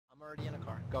already in a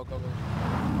car. Go, go, go.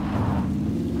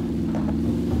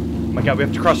 Oh my god, we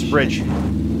have to cross the bridge.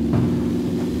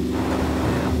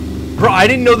 Bro, I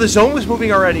didn't know the zone was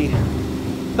moving already.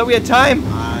 Thought we had time.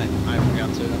 I forgot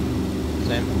to.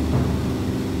 Same.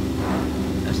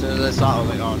 As soon as I saw it, I was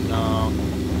like, oh no.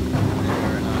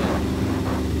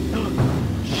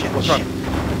 Shit, what's wrong?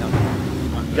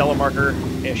 Yellow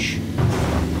marker-ish.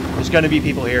 There's gonna be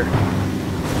people here.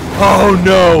 Oh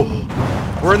no!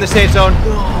 We're in the safe zone.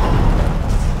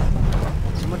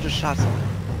 Someone just shot something.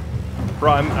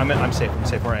 Bro, I'm safe. I'm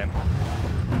safe where I am.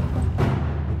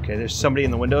 Okay, there's somebody in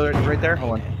the window right there.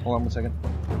 Hold on 1 second.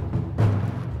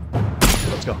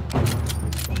 Let's go.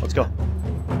 Let's go. All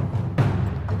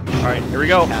right, here we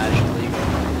go. Casually.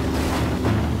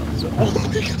 Oh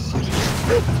my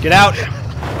god. Get out.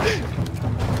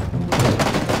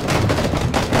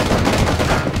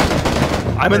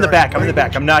 I'm in the back. I'm in the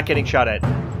back. I'm not getting shot at.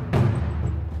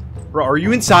 Bro, are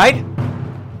you inside?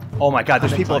 Oh my god,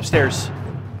 there's people upstairs.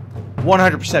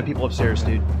 100% people upstairs,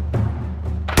 dude.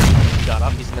 He got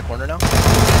up. He's in the corner now. No!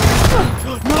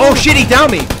 Oh shit, he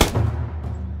downed me!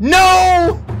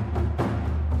 No!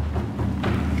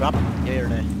 Drop it. Yay or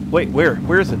nay? Wait, where?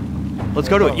 Where is it? Let's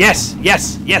go to it. Yes!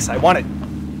 Yes! Yes, I want it.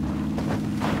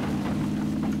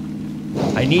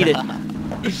 I need it.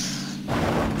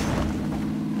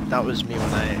 That was me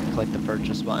when I clicked the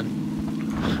purchase button.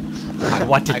 I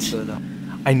want it. Actually, no.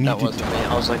 I need that it. wasn't me.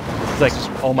 I was like, It's like,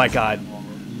 oh my god.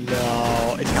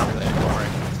 no, it's calculated. Don't worry,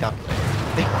 it's calculated.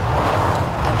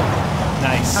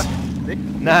 Nice.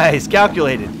 Nice.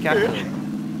 Calculated. Calculated.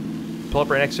 Pull up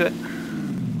right next to it.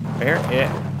 Right here. Yeah.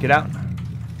 Get out.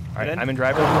 All right. I'm in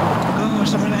driver. Oh,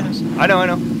 someone behind us. I know. I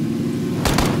know.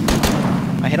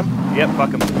 I hit him. Yep. Fuck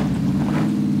him.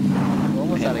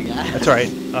 Almost out of gas. That's all right.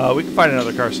 We can find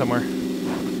another car somewhere. Oh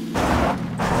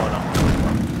no.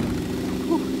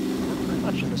 We're pretty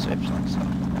much in the safe zone. So.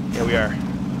 Yeah, we are.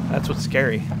 That's what's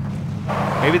scary.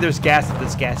 Maybe there's gas at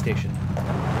this gas station.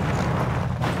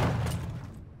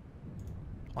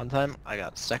 One time, I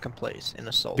got second place in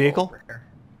a solo. Vehicle? Over here.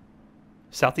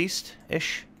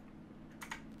 Southeast-ish?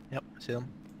 Yep, see them.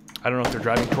 I don't know if they're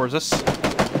driving towards us.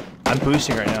 I'm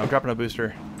boosting right now. I'm dropping a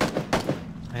booster.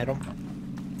 I hit them.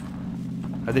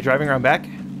 Are they driving around back?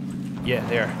 Yeah,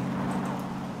 they are.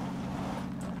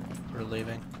 We're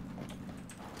leaving.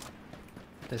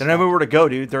 They don't have anywhere to go,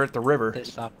 dude. They're at the river. They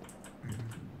stopped.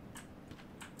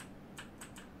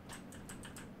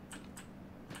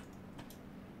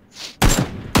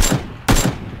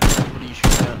 What are you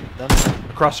shooting at? Them?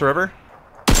 Across the river?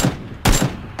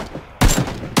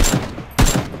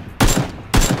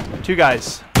 Two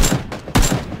guys.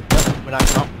 Yep, we knocked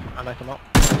him out. I knocked him out.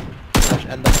 Let's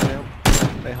end up shooting him.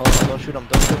 Wait, hold on. Don't shoot him.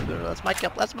 Don't shoot him. Let's mic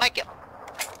up. Let's mic up.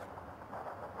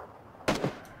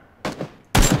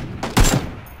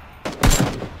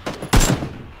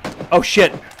 Oh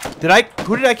shit!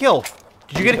 Who did I kill?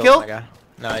 Did you get a kill? My guy.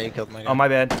 No, you killed my guy. Oh my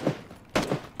bad.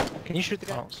 Can you shoot the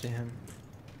guy? I don't see him.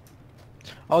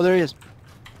 Oh, there he is.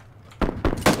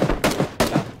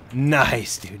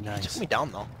 Nice, dude. He Nice. took me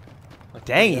down though. Like,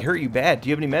 Dang, he hurt you bad. Do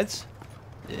you have any meds?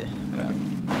 Yeah.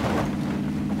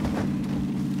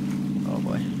 Oh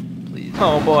boy. Please.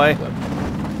 Oh boy.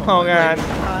 Oh god.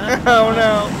 Oh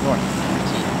no. North.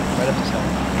 Right up this hill.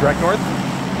 Direct north?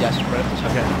 Yes, right up this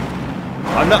hill. Okay.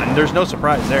 I'm not. There's no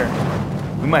surprise there.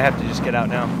 We might have to just get out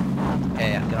now.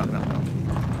 Yeah, get out, get out, get out. All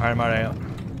right, I'm already out.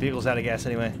 Vehicle's out of gas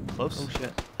anyway. Close. Oh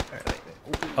shit. Alright, wait.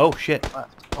 Oh shit.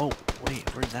 Oh, wait,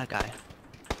 where's that guy?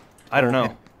 I don't know.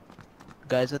 Okay.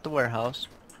 Guy's at the warehouse.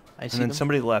 I see And then them.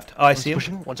 somebody left. Oh, I see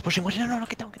him. One's pushing. No, no,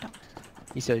 get down, get down.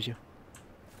 He sees you.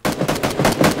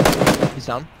 He's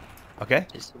down. Okay.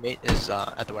 His teammate is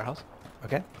at the warehouse.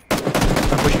 Okay.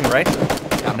 I'm pushing right.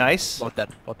 Got him. Nice. Both dead.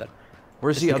 Both dead.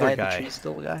 Where's Is the other guy? guy? The tree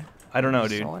still the guy? I don't know,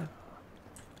 dude. Solid?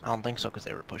 I don't think so, because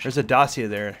they were pushing. There's a Dacia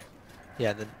there.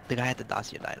 Yeah, the guy at the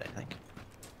Dacia died, I think.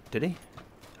 Did he?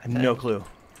 I have no clue.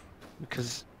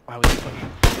 Because why would you push?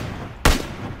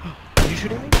 Are you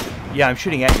shooting me? Yeah, I'm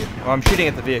shooting at you. Oh, I'm shooting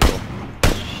at the vehicle.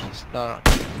 Jeez. No.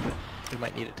 We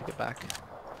might need it to get back.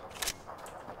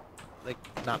 Like,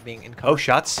 not being in cover. Oh,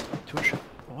 shots. Two shot.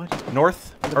 What?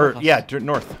 North? The Or, warehouse. yeah,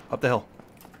 north. Up the hill.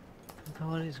 What the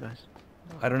hell are these guys?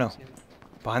 I don't know. see him.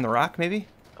 Behind the rock, maybe?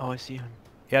 Oh, I see him.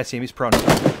 Yeah, I see him. He's prone.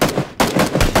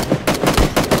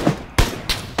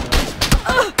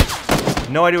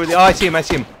 No idea where the... Oh, I see him. I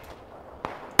see him.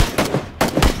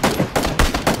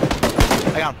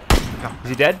 I got him. Is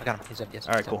he dead? I got him. He's dead. Yes.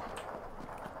 All right, he's cool. dead.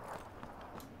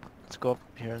 Let's go up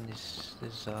here in these.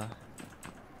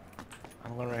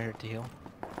 I'm going right here to heal.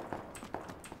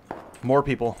 More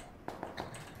people.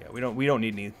 Yeah, we don't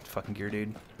need any fucking gear,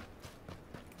 dude.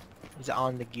 He's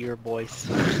on the gear, boys.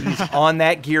 He's on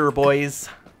that gear, boys.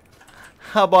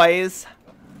 Ha, boys.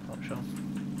 Oh, show.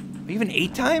 Even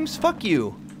 8 times? Fuck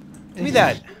you. Give me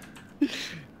that.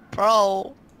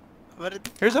 Bro. What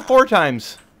Here's a 4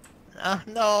 times.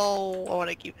 no. I want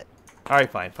to keep it.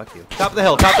 Alright, fine. Fuck you. Top of the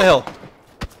hill. Top of the hill.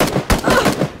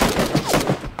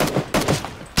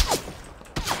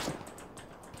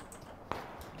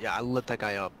 Yeah, I lit that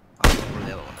guy up. I don't know where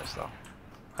the other one is, though.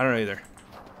 I don't know either.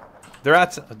 They're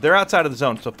outside of the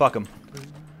zone, so fuck them.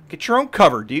 Get your own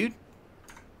cover, dude.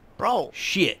 Bro.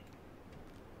 Shit.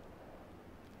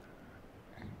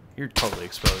 You're totally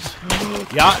exposed.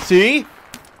 Yeah, see?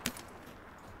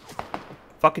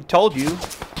 Fucking told you.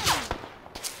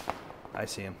 I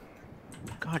see him.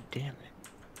 God damn it.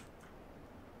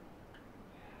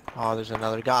 Oh, there's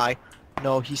another guy.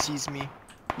 No, he sees me.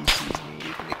 He sees me.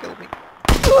 He's gonna kill me.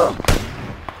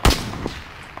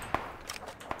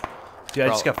 Dude, I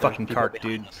just got fucking carked,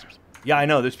 dude. Yeah, I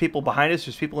know. There's people behind us.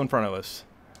 There's people in front of us.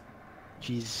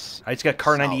 Jeez. I just got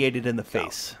car 98'd in the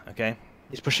face. Okay?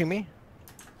 He's pushing me.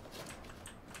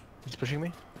 He's pushing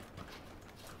me.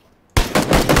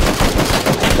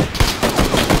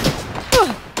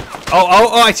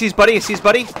 Oh, I see his buddy. I see his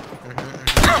buddy. Heal,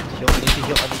 I need to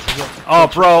heal. I need to heal. Oh,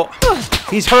 bro.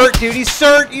 He's hurt, dude. He's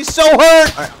hurt. He's so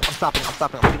hurt. Alright, I'm stopping. I'm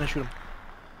stopping. I'm gonna shoot him.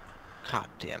 God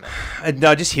damn it.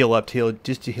 No, just heal up.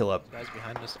 Just to heal up. Guys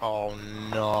behind us. Oh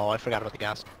no, I forgot about the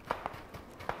gas.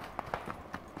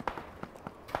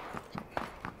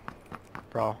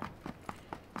 Bro.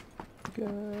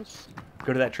 Gas.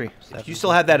 Go to that tree. If you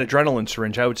still have that adrenaline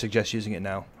syringe, I would suggest using it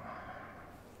now.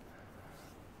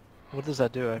 What does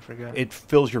that do? I forgot. It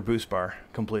fills your boost bar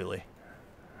completely.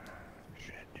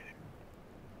 Shit, dude.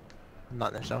 I'm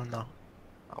not in the zone, no.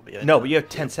 I'll be in No, the- but you have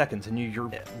 10 seconds, and you're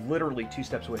literally 2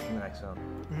 steps away from the next zone.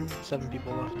 7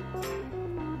 people left.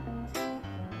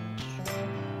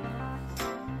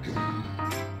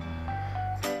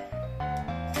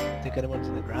 Think anyone's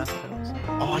in the grass? I don't see.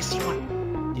 Oh, I see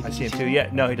one. I see him too. Yeah,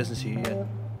 no, he doesn't see you yet.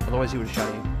 Otherwise, he would have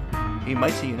shot you. He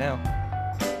might see you now.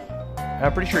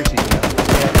 I'm pretty sure he sees you now.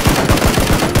 Yeah.